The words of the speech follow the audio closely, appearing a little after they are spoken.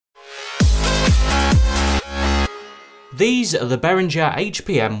These are the Behringer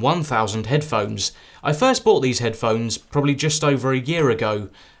HPM1000 headphones. I first bought these headphones probably just over a year ago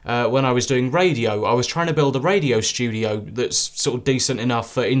when I was doing radio. I was trying to build a radio studio that's sort of decent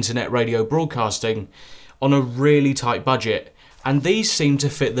enough for internet radio broadcasting on a really tight budget, and these seemed to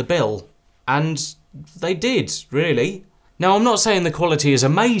fit the bill. And they did, really. Now, I'm not saying the quality is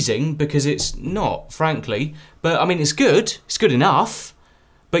amazing, because it's not, frankly, but I mean, it's good enough.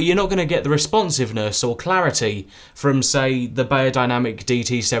 But you're not going to get the responsiveness or clarity from, say, the Beyerdynamic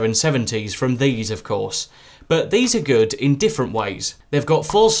DT770s from these, of course. But these are good in different ways. They've got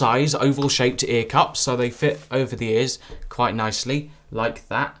full-size, oval-shaped ear cups, so they fit over the ears quite nicely, like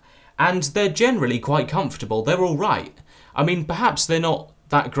that. And they're generally quite comfortable. They're all right. I mean, perhaps they're not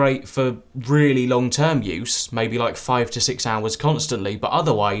that great for really long-term use, maybe like 5 to 6 hours constantly, but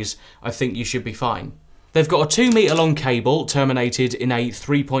otherwise, I think you should be fine. They've got a 2 metre long cable terminated in a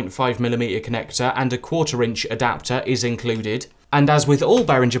 3.5mm connector, and a 1/4 inch adapter is included. And as with all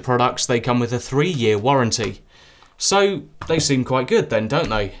Behringer products, they come with a 3-year warranty. So they seem quite good then, don't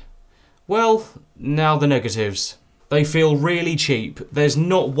they? Well, now the negatives. They feel really cheap. There's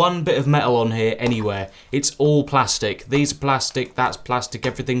not one bit of metal on here anywhere. It's all plastic. These are plastic, that's plastic,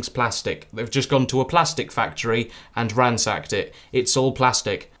 everything's plastic. They've just gone to a plastic factory and ransacked it. It's all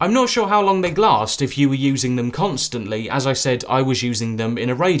plastic. I'm not sure how long they'd last if you were using them constantly. As I said, I was using them in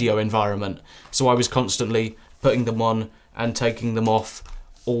a radio environment, so I was constantly putting them on and taking them off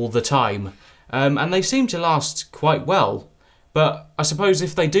all the time. And they seem to last quite well. But I suppose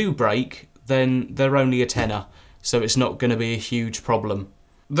if they do break, then they're only a tenner, so it's not going to be a huge problem.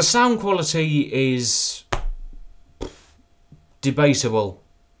 The sound quality is debatable,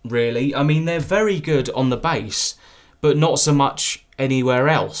 really. I mean, they're very good on the bass, but not so much anywhere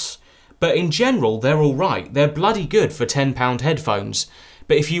else. But in general, they're alright. They're bloody good for £10 headphones.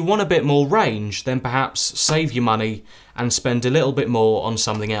 But if you want a bit more range, then perhaps save your money and spend a little bit more on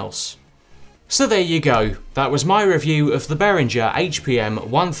something else. So there you go. That was my review of the Behringer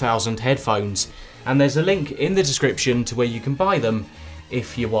HPM1000 headphones. And there's a link in the description to where you can buy them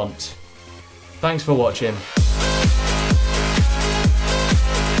if you want. Thanks for watching.